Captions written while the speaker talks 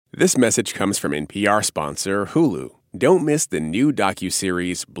This message comes from NPR sponsor Hulu. Don't miss the new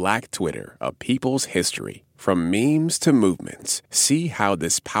docuseries Black Twitter, A People's History. From memes to movements, see how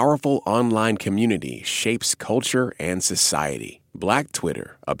this powerful online community shapes culture and society. Black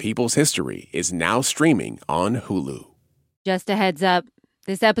Twitter, A People's History is now streaming on Hulu. Just a heads up,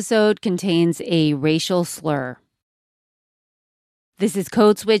 this episode contains a racial slur. This is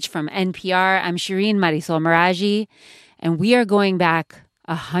Code Switch from NPR. I'm Shireen Marisol Meraji, and we are going back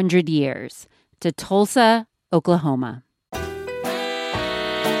 100 years to Tulsa, Oklahoma.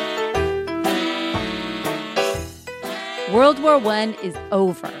 World War I is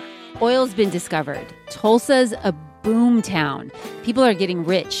over. Oil's been discovered. Tulsa's a boom town. People are getting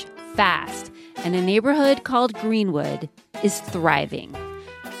rich fast, and a neighborhood called Greenwood is thriving.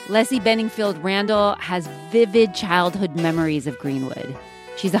 Leslie Benningfield Randall has vivid childhood memories of Greenwood.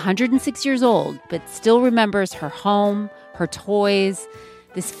 She's 106 years old, but still remembers her home, her toys,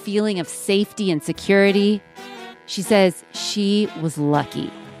 this feeling of safety and security. She says she was lucky.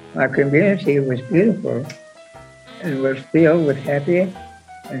 My community was beautiful and was filled with happy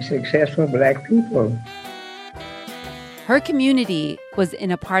and successful Black people. Her community was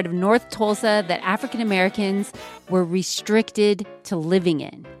in a part of North Tulsa that African Americans were restricted to living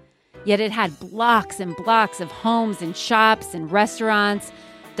in. Yet it had blocks and blocks of homes and shops and restaurants,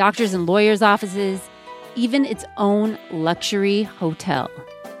 doctors' and lawyers' offices, even its own luxury hotel.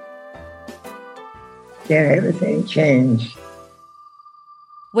 Then everything changed.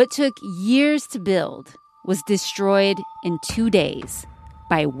 What took years to build was destroyed in 2 days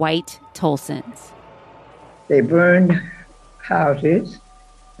by white Tulsans. They burned houses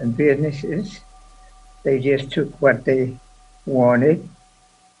and businesses. They just took what they wanted.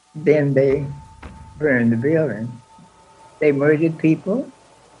 Then they burned the building. They murdered people.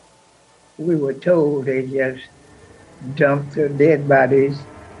 We were told they just dumped their dead bodies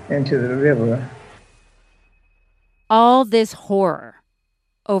into the river. All this horror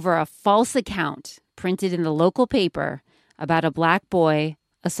over a false account printed in the local paper about a Black boy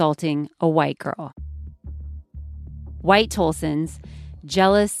assaulting a white girl. White Tulsans,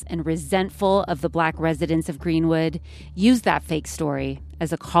 jealous and resentful of the Black residents of Greenwood, used that fake story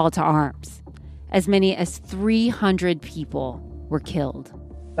as a call to arms. As many as 300 people were killed.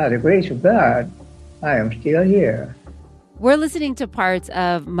 By the grace of God, I am still here. We're listening to parts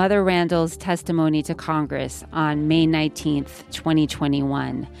of Mother Randall's testimony to Congress on May 19th,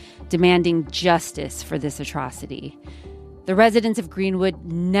 2021, demanding justice for this atrocity. The residents of Greenwood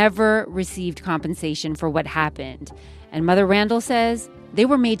never received compensation for what happened, and Mother Randall says they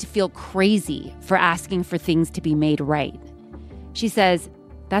were made to feel crazy for asking for things to be made right. She says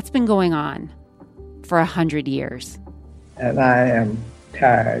that's been going on for 100 years. And I am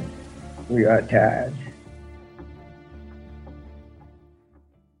tired. We are tired.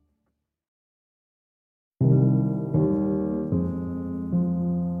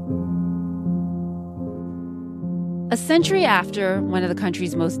 A century after one of the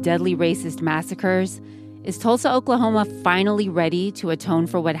country's most deadly racist massacres, is Tulsa, Oklahoma finally ready to atone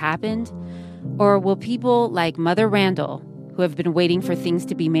for what happened? Or will people like Mother Randall, who have been waiting for things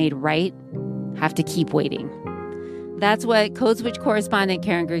to be made right, have to keep waiting? That's what Code Switch correspondent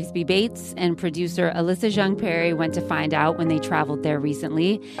Karen Grigsby Bates and producer Alyssa Jeong Perry went to find out when they traveled there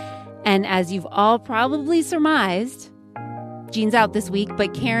recently. And as you've all probably surmised, Jean's out this week,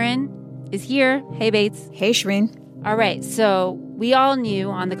 but Karen is here. Hey, Bates. Hey, Shireen. All right, so we all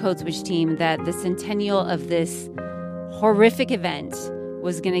knew on the Code Switch team that the centennial of this horrific event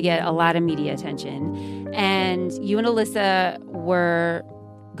was going to get a lot of media attention. And you and Alyssa were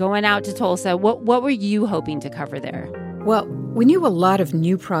going out to Tulsa. What were you hoping to cover there? Well, we knew a lot of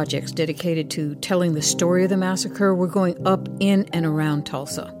new projects dedicated to telling the story of the massacre were going up in and around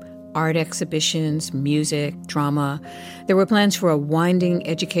Tulsa. Art exhibitions, music, drama. There were plans for a winding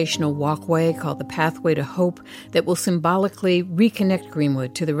educational walkway called the Pathway to Hope that will symbolically reconnect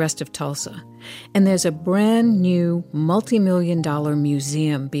Greenwood to the rest of Tulsa. And there's a brand new multi-million-dollar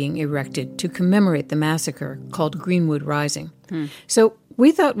museum being erected to commemorate the massacre called Greenwood Rising. So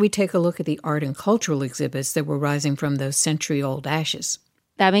we thought we'd take a look at the art and cultural exhibits that were rising from those century-old ashes.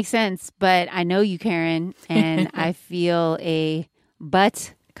 That makes sense, but I know you, Karen, and I feel a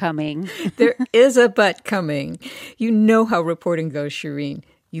but coming. There is a but coming. You know how reporting goes, Shireen.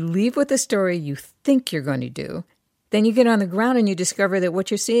 You leave with the story you think you're going to do. Then you get on the ground and you discover that what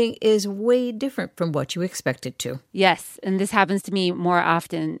you're seeing is way different from what you expected to. Yes, and this happens to me more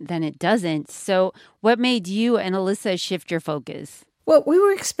often than it doesn't. So what made you and Alyssa shift your focus? Well, we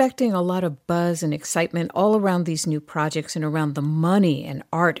were expecting a lot of buzz and excitement all around these new projects and around the money and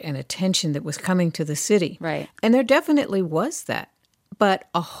art and attention that was coming to the city. Right. And there definitely was that. But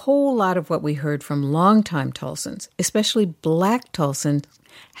a whole lot of what we heard from longtime Tulsans, especially Black Tulsans,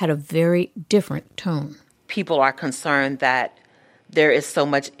 had a very different tone. People are concerned that there is so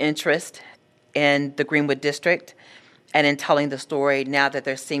much interest in the Greenwood District and in telling the story now that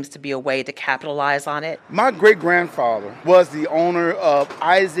there seems to be a way to capitalize on it. My great-grandfather was the owner of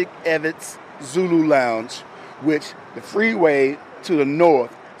Isaac Evetts Zulu Lounge, which the freeway to the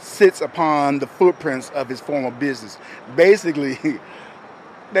north sits upon the footprints of his former business. Basically,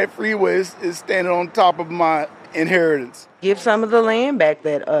 that freeway is standing on top of my inheritance. Give some of the land back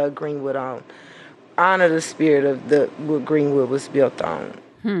that Greenwood owned. Honor the spirit of what Greenwood was built on.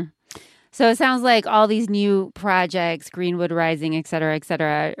 So it sounds like all these new projects, Greenwood Rising, et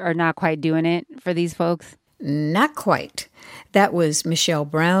cetera, are not quite doing it for these folks? Not quite. That was Michelle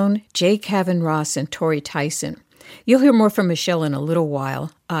Brown, Jay Cavan Ross, and Tori Tyson. You'll hear more from Michelle in a little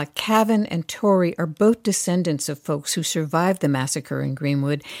while. Cavan and Tori are both descendants of folks who survived the massacre in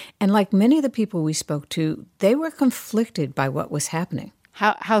Greenwood, and like many of the people we spoke to, they were conflicted by what was happening.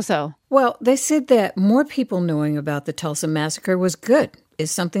 How so? Well, they said that more people knowing about the Tulsa massacre was good,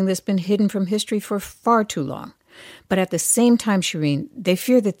 is something that's been hidden from history for far too long. But at the same time, Shireen, they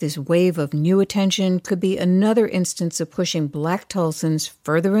fear that this wave of new attention could be another instance of pushing Black Tulsans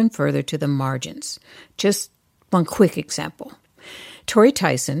further and further to the margins. Just one quick example. Tori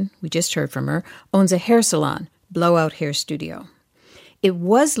Tyson, we just heard from her, owns a hair salon, Blowout Hair Studio. It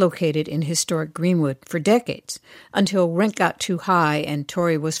was located in historic Greenwood for decades, until rent got too high and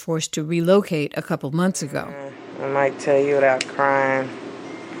Tori was forced to relocate a couple months ago. I might tell you without crying.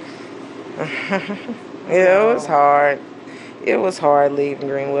 Yeah, it was hard. It was hard leaving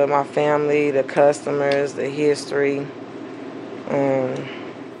Greenwood. My family, the customers, the history.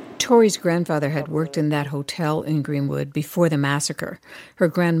 Tori's grandfather had worked in that hotel in Greenwood before the massacre. Her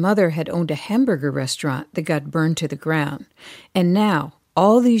grandmother had owned a hamburger restaurant that got burned to the ground. And now,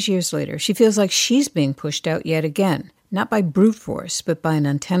 all these years later, she feels like she's being pushed out yet again, not by brute force, but by an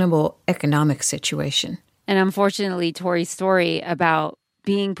untenable economic situation. And unfortunately, Tori's story about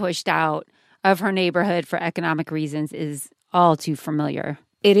being pushed out of her neighborhood for economic reasons is all too familiar.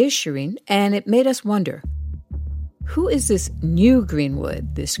 It is, Shireen, and it made us wonder, who is this new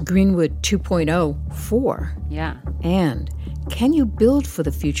Greenwood, this Greenwood 2.0 for? Yeah. And can you build for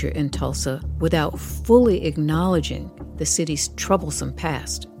the future in Tulsa without fully acknowledging the city's troublesome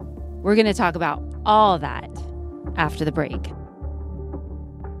past? We're going to talk about all that after the break.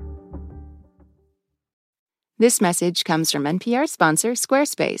 This message comes from NPR sponsor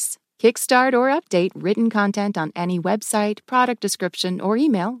Squarespace. Kickstart or update written content on any website, product description, or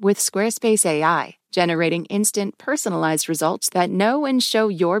email with Squarespace AI, generating instant, personalized results that know and show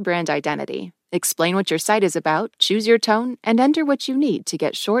your brand identity. Explain what your site is about, choose your tone, and enter what you need to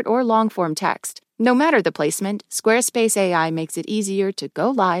get short or long-form text. No matter the placement, Squarespace AI makes it easier to go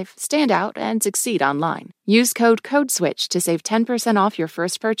live, stand out, and succeed online. Use code CODESWITCH to save 10% off your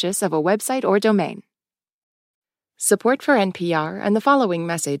first purchase of a website or domain. Support for NPR and the following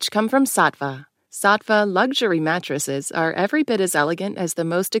message come from Sattva. Sattva luxury mattresses are every bit as elegant as the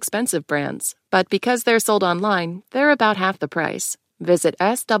most expensive brands, but because they're sold online, they're about half the price. Visit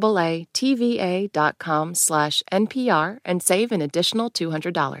SAATVA.com/NPR and save an additional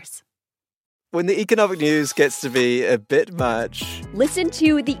 $200. When the economic news gets to be a bit much... Listen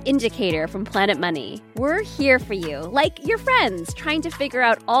to The Indicator from Planet Money. We're here for you, like your friends, trying to figure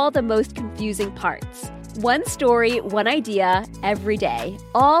out all the most confusing parts. One story, one idea, every day,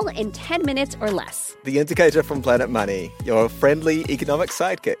 all in 10 minutes or less. The Indicator from Planet Money, your friendly economic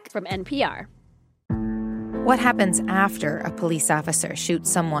sidekick. From NPR. What happens after a police officer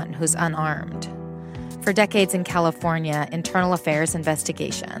shoots someone who's unarmed? For decades in California, internal affairs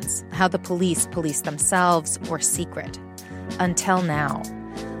investigations, how the police themselves, were secret. Until now.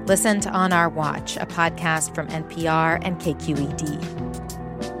 Listen to On Our Watch, a podcast from NPR and KQED.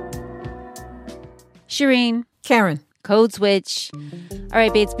 Shireen. Karen. Code Switch. All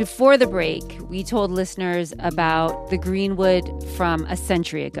right, Bates, before the break, we told listeners about the Greenwood from a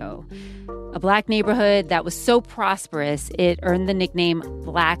century ago. A Black neighborhood that was so prosperous, it earned the nickname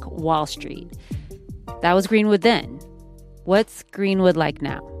Black Wall Street. That was Greenwood then. What's Greenwood like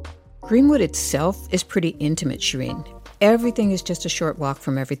now? Greenwood itself is pretty intimate, Shireen. Everything is just a short walk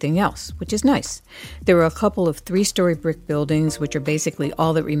from everything else, which is nice. There are a couple of 3-story brick buildings, which are basically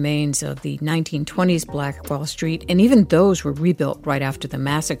all that remains of the 1920s Black Wall Street, and even those were rebuilt right after the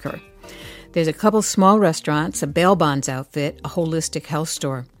massacre. There's a couple small restaurants, a bail bonds outfit, a holistic health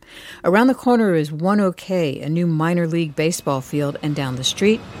store. Around the corner is One OK, a new minor league baseball field, and down the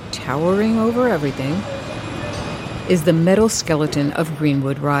street, towering over everything, is the metal skeleton of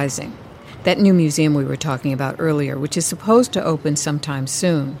Greenwood Rising. that new museum we were talking about earlier, which is supposed to open sometime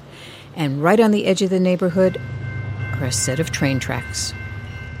soon. And right on the edge of the neighborhood are a set of train tracks.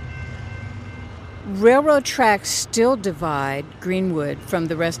 Railroad tracks still divide Greenwood from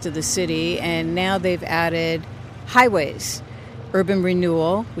the rest of the city, and now they've added highways. Urban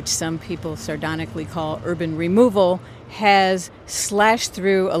renewal, which some people sardonically call urban removal, has slashed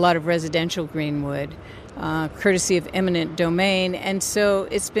through a lot of residential Greenwood, courtesy of eminent domain, and so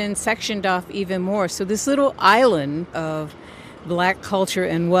it's been sectioned off even more. So this little island of Black culture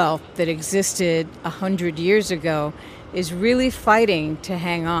and wealth that existed 100 years ago is really fighting to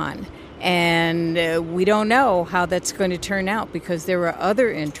hang on. And we don't know how that's going to turn out because there are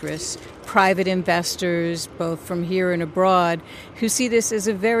other interests, private investors, both from here and abroad, who see this as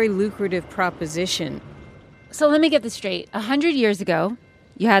a very lucrative proposition. So let me get this straight. 100 years ago,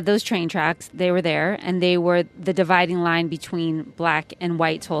 you had those train tracks. They were there, and they were the dividing line between Black and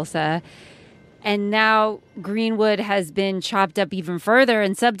white Tulsa. And now Greenwood has been chopped up even further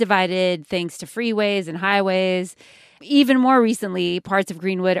and subdivided thanks to freeways and highways. Even more recently, parts of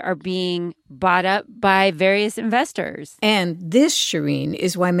Greenwood are being bought up by various investors. And this, Shireen,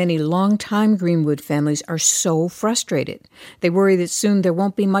 is why many longtime Greenwood families are so frustrated. They worry that soon there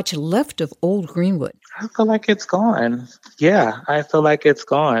won't be much left of old Greenwood. I feel like it's gone. Yeah, I feel like it's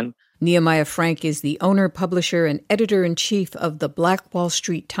gone. Nehemiah Frank is the owner, publisher, and editor-in-chief of the Black Wall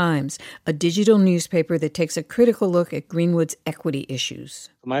Street Times, a digital newspaper that takes a critical look at Greenwood's equity issues.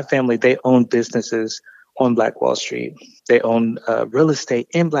 My family, they own businesses on Black Wall Street. They own real estate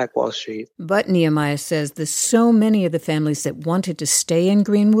in Black Wall Street. But Nehemiah says that so many of the families that wanted to stay in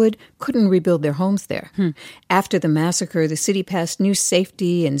Greenwood couldn't rebuild their homes there. After the massacre, the city passed new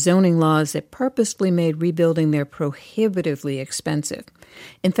safety and zoning laws that purposely made rebuilding there prohibitively expensive.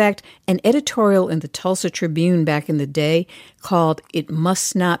 In fact, an editorial in the Tulsa Tribune back in the day called "It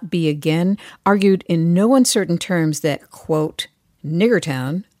Must Not Be Again" argued in no uncertain terms that, quote,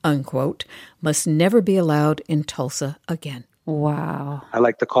 Niggertown, unquote, must never be allowed in Tulsa again. Wow. I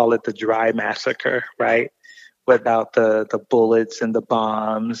like to call it the dry massacre, right? Without the bullets and the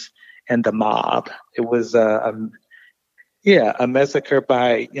bombs and the mob. It was a massacre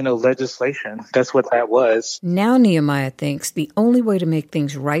by, legislation. That's what that was. Now Nehemiah thinks the only way to make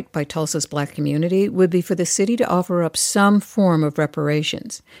things right by Tulsa's Black community would be for the city to offer up some form of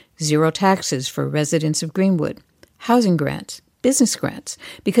reparations. Zero taxes for residents of Greenwood. Housing grants. Business grants,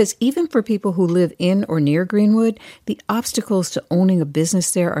 because even for people who live in or near Greenwood, the obstacles to owning a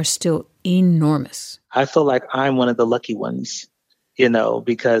business there are still enormous. I feel like I'm one of the lucky ones,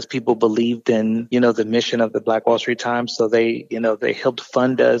 because people believed in, the mission of the Black Wall Street Times. So they helped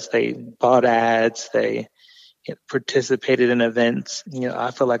fund us. They bought ads. They participated in events. I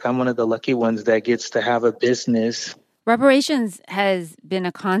feel like I'm one of the lucky ones that gets to have a business. Reparations has been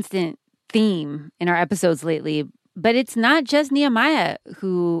a constant theme in our episodes lately. But it's not just Nehemiah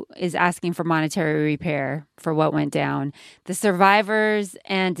who is asking for monetary repair for what went down. The survivors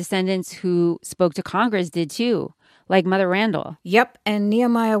and descendants who spoke to Congress did too, like Mother Randall. Yep, and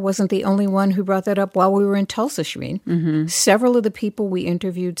Nehemiah wasn't the only one who brought that up while we were in Tulsa, Shireen. Mm-hmm. Several of the people we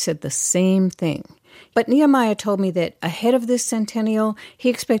interviewed said the same thing. But Nehemiah told me that ahead of this centennial, he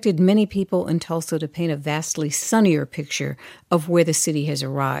expected many people in Tulsa to paint a vastly sunnier picture of where the city has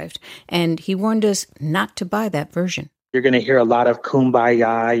arrived. And he warned us not to buy that version. You're going to hear a lot of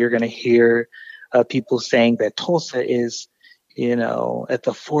kumbaya. You're going to hear people saying that Tulsa is, at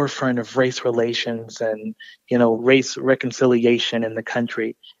the forefront of race relations and, race reconciliation in the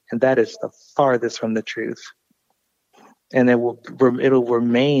country. And that is the farthest from the truth. And it'll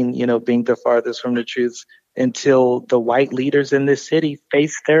remain, being the farthest from the truth until the white leaders in this city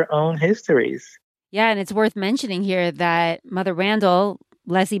face their own histories. Yeah, and it's worth mentioning here that Mother Randall,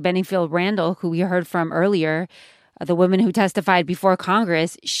 Leslie Benningfield Randall, who we heard from earlier, the woman who testified before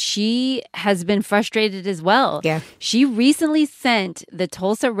Congress, she has been frustrated as well. Yeah. She recently sent the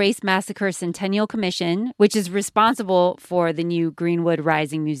Tulsa Race Massacre Centennial Commission, which is responsible for the new Greenwood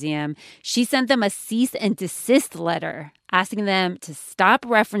Rising Museum, she sent them a cease and desist letter asking them to stop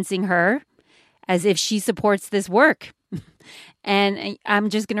referencing her as if she supports this work. And I'm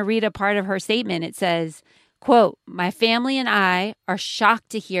just going to read a part of her statement. It says, quote, "My family and I are shocked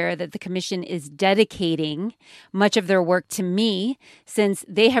to hear that the commission is dedicating much of their work to me since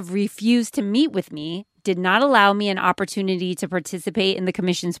they have refused to meet with me, did not allow me an opportunity to participate in the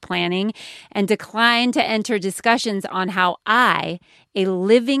commission's planning, and declined to enter discussions on how I, a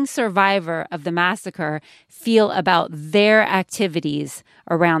living survivor of the massacre, feel about their activities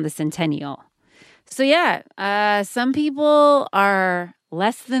around the centennial." So yeah, some people are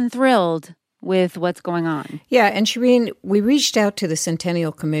less than thrilled with what's going on. Yeah, and Shireen, we reached out to the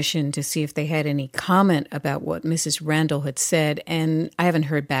Centennial Commission to see if they had any comment about what Mrs. Randall had said, and I haven't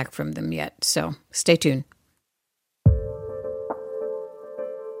heard back from them yet, so stay tuned.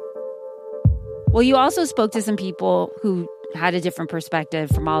 Well, you also spoke to some people who had a different perspective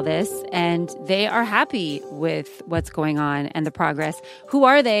from all this, and they are happy with what's going on and the progress. Who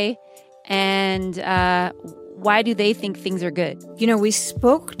are they, and why do they think things are good? You know, we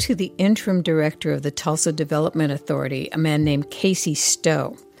spoke to the interim director of the Tulsa Development Authority, a man named Casey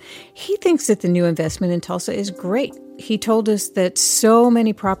Stowe. He thinks that the new investment in Tulsa is great. He told us that so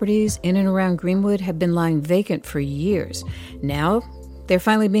many properties in and around Greenwood have been lying vacant for years. Now, they're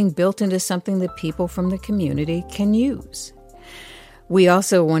finally being built into something that people from the community can use. We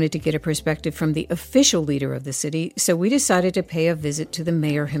also wanted to get a perspective from the official leader of the city, so we decided to pay a visit to the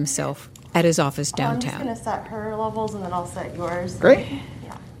mayor himself at his office downtown. I'm just going to set her levels and then I'll set yours. Great.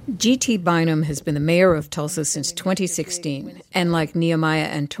 Yeah. G.T. Bynum has been the mayor of Tulsa since 2016, and like Nehemiah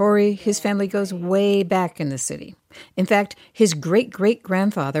and Tori, his family goes way back in the city. In fact, his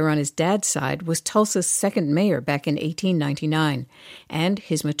great-great-grandfather on his dad's side was Tulsa's second mayor back in 1899, and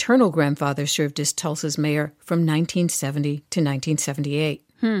his maternal grandfather served as Tulsa's mayor from 1970 to 1978.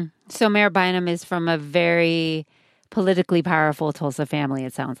 So Mayor Bynum is from a very politically powerful Tulsa family,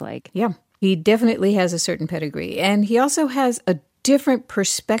 it sounds like. Yeah, he definitely has a certain pedigree, and he also has a different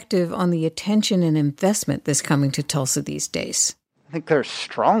perspective on the attention and investment that's coming to Tulsa these days. I think there's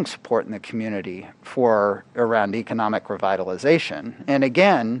strong support in the community for around economic revitalization. And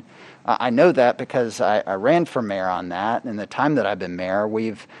again, I know that because I ran for mayor on that. In the time that I've been mayor,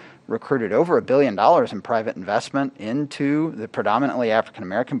 we've recruited over $1 billion in private investment into the predominantly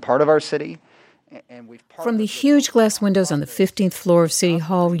African-American part of our city. And From the huge glass windows on the 15th floor of City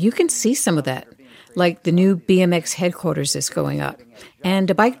Hall, you can see some of that, like the new BMX headquarters that's going up, and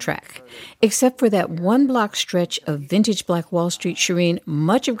a bike track. Except for that one-block stretch of vintage Black Wall Street, Shireen,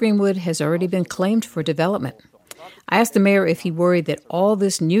 much of Greenwood has already been claimed for development. I asked the mayor if he worried that all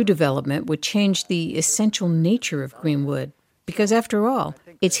this new development would change the essential nature of Greenwood, because after all,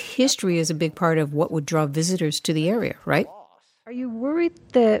 its history is a big part of what would draw visitors to the area, right? Are you worried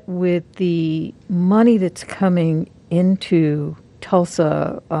that with the money that's coming into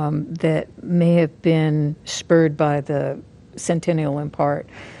Tulsa that may have been spurred by the Centennial in part,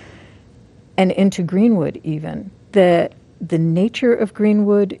 and into Greenwood even, that the nature of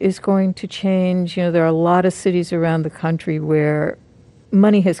Greenwood is going to change? You know, there are a lot of cities around the country where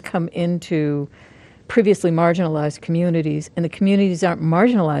money has come into previously marginalized communities, and the communities aren't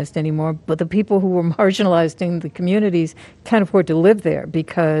marginalized anymore, but the people who were marginalized in the communities can't afford to live there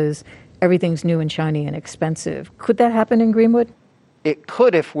because everything's new and shiny and expensive. Could that happen in Greenwood? It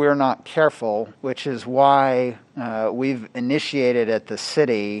could if we're not careful, which is why we've initiated at the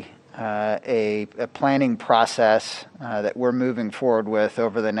city a planning process that we're moving forward with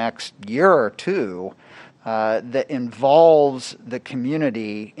over the next year or two that involves the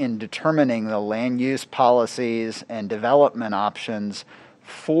community in determining the land use policies and development options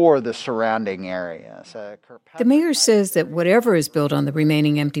for the surrounding areas. The mayor says that whatever is built on the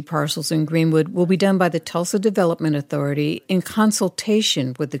remaining empty parcels in Greenwood will be done by the Tulsa Development Authority in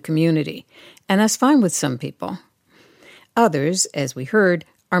consultation with the community, and that's fine with some people. Others, as we heard,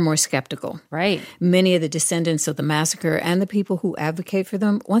 are more skeptical. Right. Many of the descendants of the massacre and the people who advocate for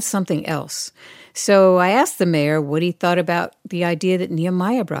them want something else. So I asked the mayor what he thought about the idea that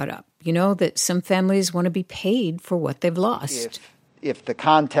Nehemiah brought up, you know, that some families want to be paid for what they've lost. If the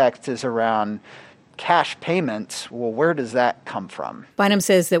context is around cash payments, well, where does that come from? Bynum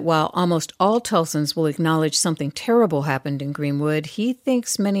says that while almost all Tulsans will acknowledge something terrible happened in Greenwood, he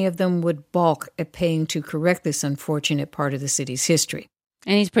thinks many of them would balk at paying to correct this unfortunate part of the city's history.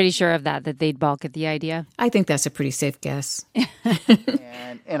 And he's pretty sure of that they'd balk at the idea. I think that's a pretty safe guess.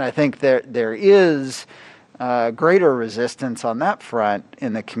 and I think there is greater resistance on that front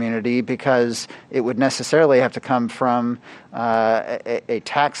in the community because it would necessarily have to come from a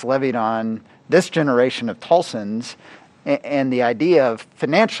tax levied on this generation of Tulsans, and the idea of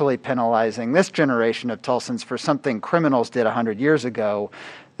financially penalizing this generation of Tulsans for something criminals did 100 years ago,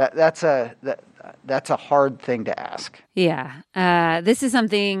 that's a hard thing to ask. Yeah. This is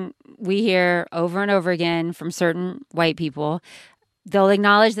something we hear over and over again from certain white people. They'll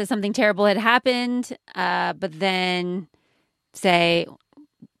acknowledge that something terrible had happened, but then say,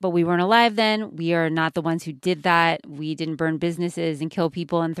 but we weren't alive then. We are not the ones who did that. We didn't burn businesses and kill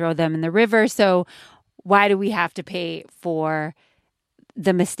people and throw them in the river. So why do we have to pay for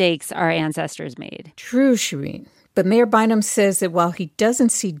the mistakes our ancestors made? True, Shireen. But Mayor Bynum says that while he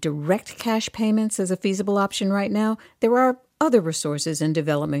doesn't see direct cash payments as a feasible option right now, there are other resources and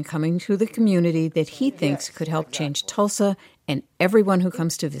development coming to the community that he thinks could help change Tulsa and everyone who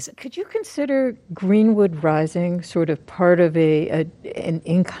comes to visit. Could you consider Greenwood Rising sort of part of an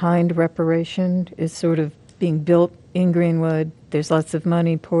in-kind reparation? Is sort of being built in Greenwood. There's lots of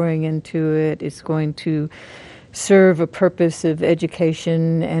money pouring into it. It's going to serve a purpose of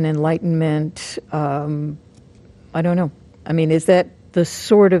education and enlightenment. I don't know. I mean, is that the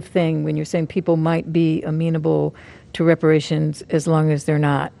sort of thing when you're saying people might be amenable to reparations as long as they're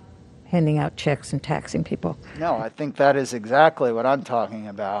not handing out checks and taxing people? No, I think that is exactly what I'm talking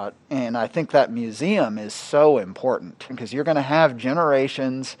about. And I think that museum is so important because you're going to have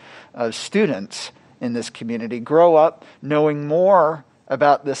generations of students in this community grow up knowing more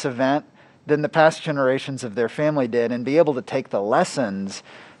about this event than the past generations of their family did and be able to take the lessons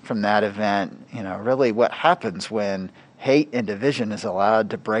from that event, really what happens when hate and division is allowed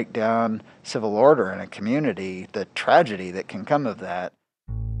to break down civil order in a community, the tragedy that can come of that.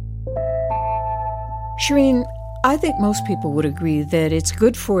 Shireen, I think most people would agree that it's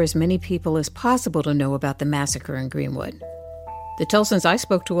good for as many people as possible to know about the massacre in Greenwood. The Tulsans I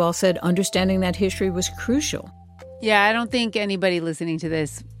spoke to all said understanding that history was crucial. Yeah, I don't think anybody listening to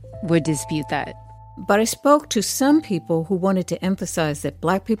this would dispute that. But I spoke to some people who wanted to emphasize that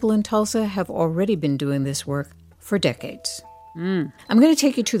Black people in Tulsa have already been doing this work for decades. I'm going to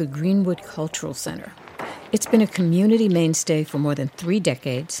take you to the Greenwood Cultural Center. It's been a community mainstay for more than 3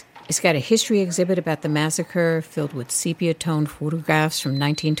 decades. It's got a history exhibit about the massacre filled with sepia-toned photographs from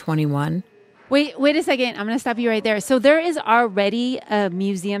 1921. Wait a second. I'm going to stop you right there. So there is already a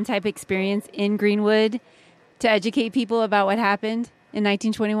museum-type experience in Greenwood to educate people about what happened in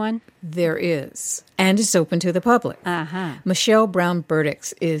 1921? There is, and it's open to the public. Michelle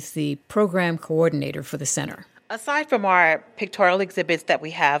Brown-Burdix is the program coordinator for the center. Aside from our pictorial exhibits that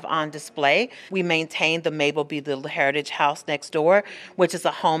we have on display, we maintain the Mabel B. Little Heritage House next door, which is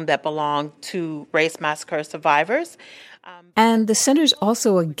a home that belonged to race massacre survivors. And the center's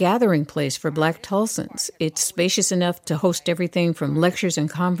also a gathering place for Black Tulsans. It's spacious enough to host everything from lectures and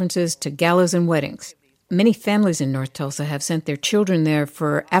conferences to galas and weddings. Many families in North Tulsa have sent their children there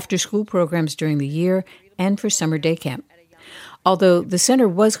for after-school programs during the year and for summer day camp. Although the center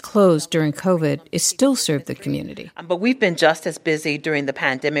was closed during COVID, it still served the community. But we've been just as busy during the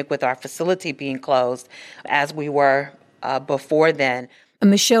pandemic with our facility being closed as we were before then.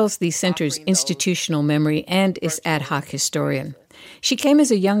 Michelle's the center's institutional memory and is ad hoc historian. She came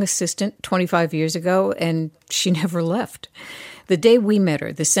as a young assistant 25 years ago, and she never left. The day we met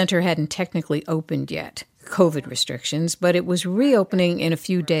her, the center hadn't technically opened yet, COVID restrictions, but it was reopening in a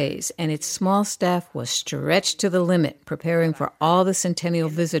few days, and its small staff was stretched to the limit, preparing for all the centennial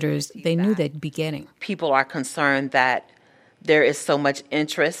visitors they knew they'd be getting. People are concerned that there is so much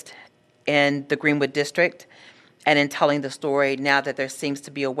interest in the Greenwood District and in telling the story now that there seems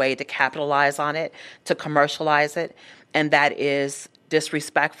to be a way to capitalize on it, to commercialize it, and that is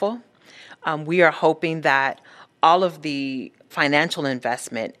disrespectful. We are hoping that all of the financial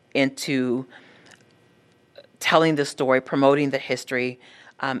investment into telling the story, promoting the history,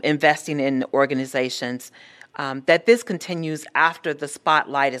 investing in organizations, that this continues after the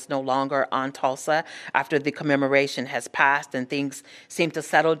spotlight is no longer on Tulsa, after the commemoration has passed and things seem to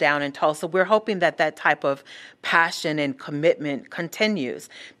settle down in Tulsa. We're hoping that that type of passion and commitment continues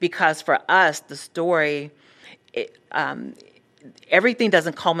because for us, the story, everything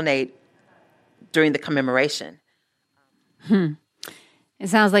doesn't culminate during the commemoration. It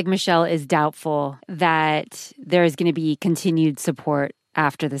sounds like Michelle is doubtful that there is going to be continued support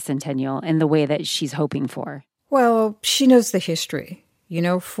after the centennial in the way that she's hoping for. Well, she knows the history.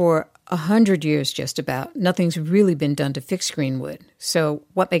 For 100 years just about, nothing's really been done to fix Greenwood. So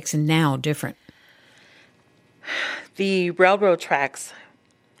what makes now different? The railroad tracks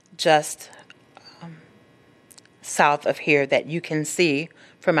just south of here that you can see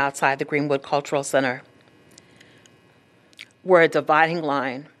from outside the Greenwood Cultural Center were a dividing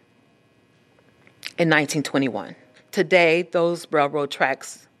line in 1921. Today, those railroad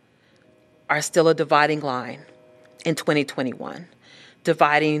tracks are still a dividing line in 2021,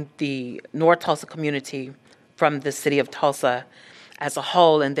 dividing the North Tulsa community from the city of Tulsa as a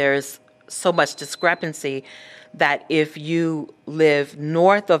whole. And there's so much discrepancy that if you live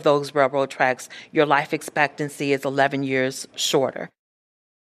north of those railroad tracks, your life expectancy is 11 years shorter.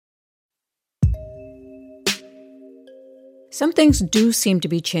 Some things do seem to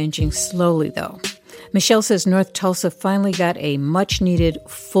be changing slowly, though. Michelle says North Tulsa finally got a much-needed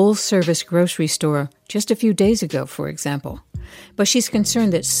full-service grocery store just a few days ago, for example. But she's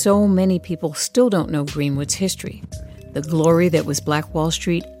concerned that so many people still don't know Greenwood's history. the glory that was Black Wall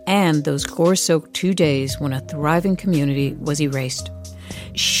Street, and those gore-soaked 2 days when a thriving community was erased.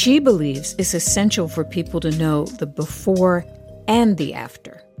 She believes it's essential for people to know the before and the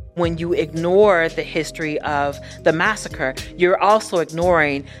after. When you ignore the history of the massacre, you're also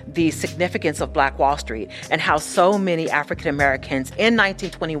ignoring the significance of Black Wall Street and how so many African Americans in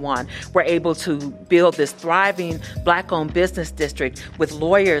 1921 were able to build this thriving Black-owned business district with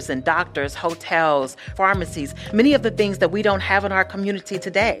lawyers and doctors, hotels, pharmacies, many of the things that we don't have in our community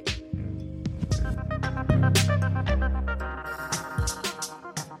today.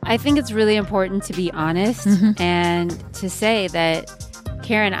 I think it's really important to be honest and to say that,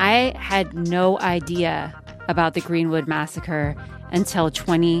 Karen, I had no idea about the Greenwood Massacre until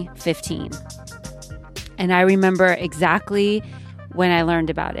 2015. And I remember exactly when I learned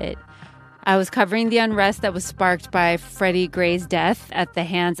about it. I was covering the unrest that was sparked by Freddie Gray's death at the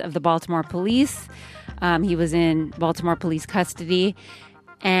hands of the Baltimore police. He was in Baltimore police custody.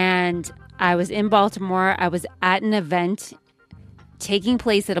 And I was in Baltimore. I was at an event taking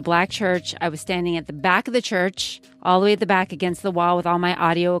place at a Black church. I was standing at the back of the church, all the way at the back against the wall with all my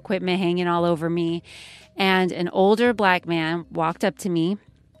audio equipment hanging all over me. And an older Black man walked up to me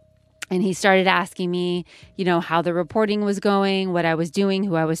and he started asking me, how the reporting was going, what I was doing,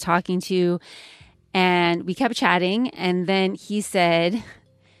 who I was talking to. And we kept chatting. And then he said,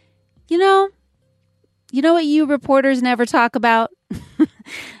 you know what you reporters never talk about?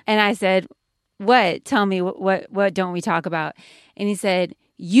 And I said, what? Tell me, what don't we talk about? And he said,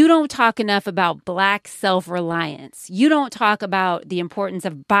 you don't talk enough about Black self-reliance. You don't talk about the importance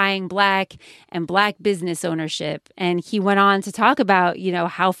of buying Black and Black business ownership. And he went on to talk about,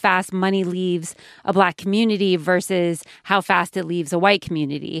 how fast money leaves a Black community versus how fast it leaves a white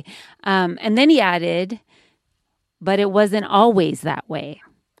community. And then he added, but it wasn't always that way.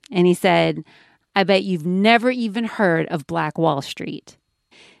 And he said, I bet you've never even heard of Black Wall Street.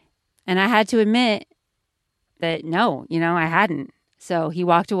 And I had to admit that no, I hadn't. So he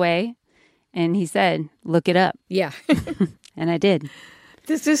walked away and he said, look it up. Yeah. And I did.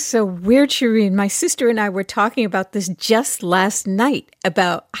 This is so weird, Shireen. My sister and I were talking about this just last night,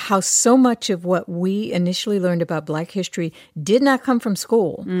 about how so much of what we initially learned about Black history did not come from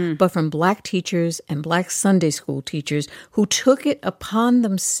school, but from Black teachers and Black Sunday school teachers who took it upon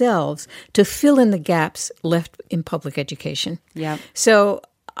themselves to fill in the gaps left in public education. Yeah. So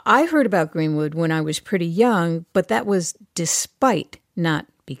I heard about Greenwood when I was pretty young, but that was despite, not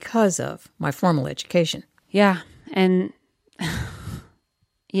because of, my formal education. Yeah. And,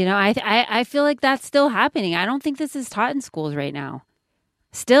 I feel like that's still happening. I don't think this is taught in schools right now.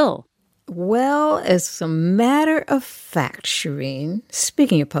 Still. Well, as a matter of fact, Shireen,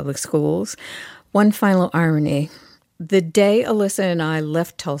 speaking of public schools, one final irony. The day Alyssa and I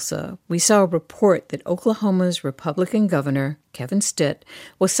left Tulsa, we saw a report that Oklahoma's Republican governor, Kevin Stitt,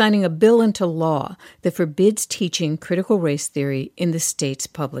 was signing a bill into law that forbids teaching critical race theory in the state's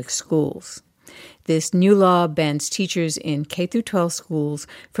public schools. This new law bans teachers in K-12 schools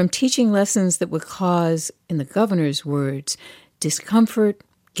from teaching lessons that would cause, in the governor's words, discomfort,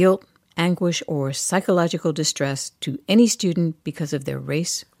 guilt, anguish, or psychological distress to any student because of their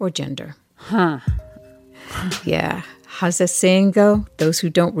race or gender. Huh. Yeah. How's that saying go? Those who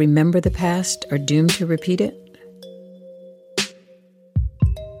don't remember the past are doomed to repeat it.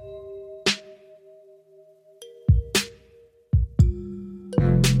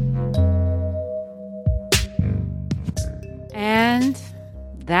 And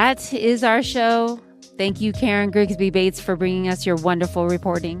that is our show. Thank you, Karen Grigsby Bates, for bringing us your wonderful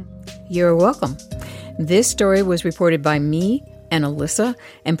reporting. You're welcome. This story was reported by me and Alyssa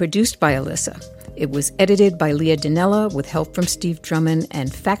and produced by Alyssa. It was edited by Leah Dinella with help from Steve Drummond and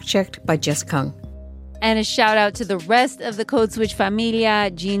fact-checked by Jess Kung. And a shout out to the rest of the Code Switch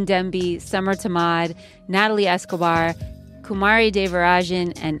familia, Jean Demby, Summer Tamad, Natalie Escobar, Kumari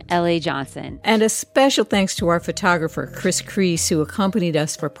Devarajan, and L.A. Johnson. And a special thanks to our photographer, Chris Crease, who accompanied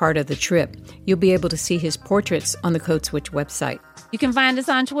us for part of the trip. You'll be able to see his portraits on the Code Switch website. You can find us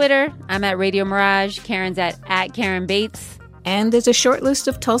on Twitter. I'm at Radio Mirage. Karen's at Karen Bates. And there's a short list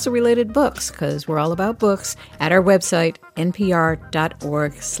of Tulsa-related books, because we're all about books, at our website,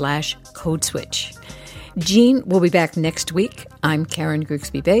 npr.org/codeswitch. Jean will be back next week. I'm Karen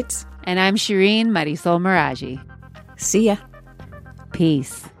Grigsby Bates. And I'm Shireen Marisol Meraji. See ya.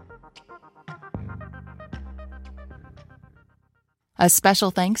 Peace. A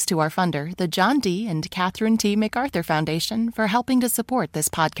special thanks to our funder, the John D. and Catherine T. MacArthur Foundation, for helping to support this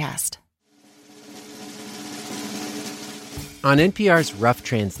podcast. On NPR's Rough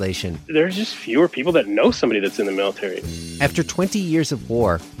Translation, there's just fewer people that know somebody that's in the military. After 20 years of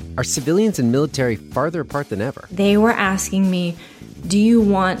war, are civilians and military farther apart than ever? They were asking me, do you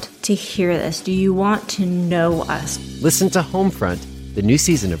want to hear this? Do you want to know us? Listen to Homefront, the new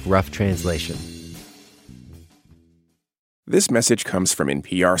season of Rough Translation. This message comes from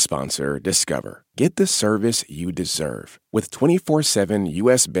NPR sponsor Discover. Get the service you deserve. With 24/7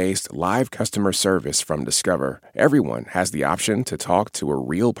 U.S.-based live customer service from Discover, everyone has the option to talk to a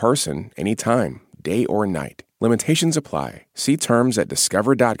real person anytime, day or night. Limitations apply. See terms at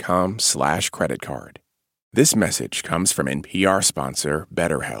discover.com/creditcard. This message comes from NPR sponsor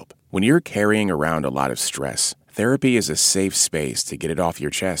BetterHelp. When you're carrying around a lot of stress, therapy is a safe space to get it off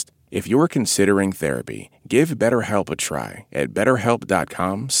your chest. If you're considering therapy, give BetterHelp a try at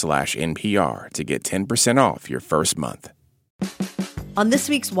betterhelp.com/NPR to get 10% off your first month. On this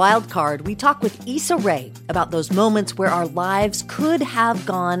week's Wild Card, we talk with Issa Rae about those moments where our lives could have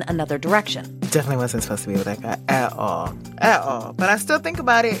gone another direction. Definitely wasn't supposed to be with that guy at all. At all. But I still think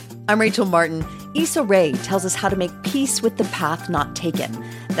about it. I'm Rachel Martin. Issa Rae tells us how to make peace with the path not taken.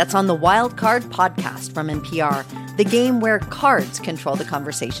 That's on the Wild Card podcast from NPR, the game where cards control the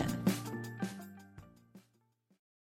conversation.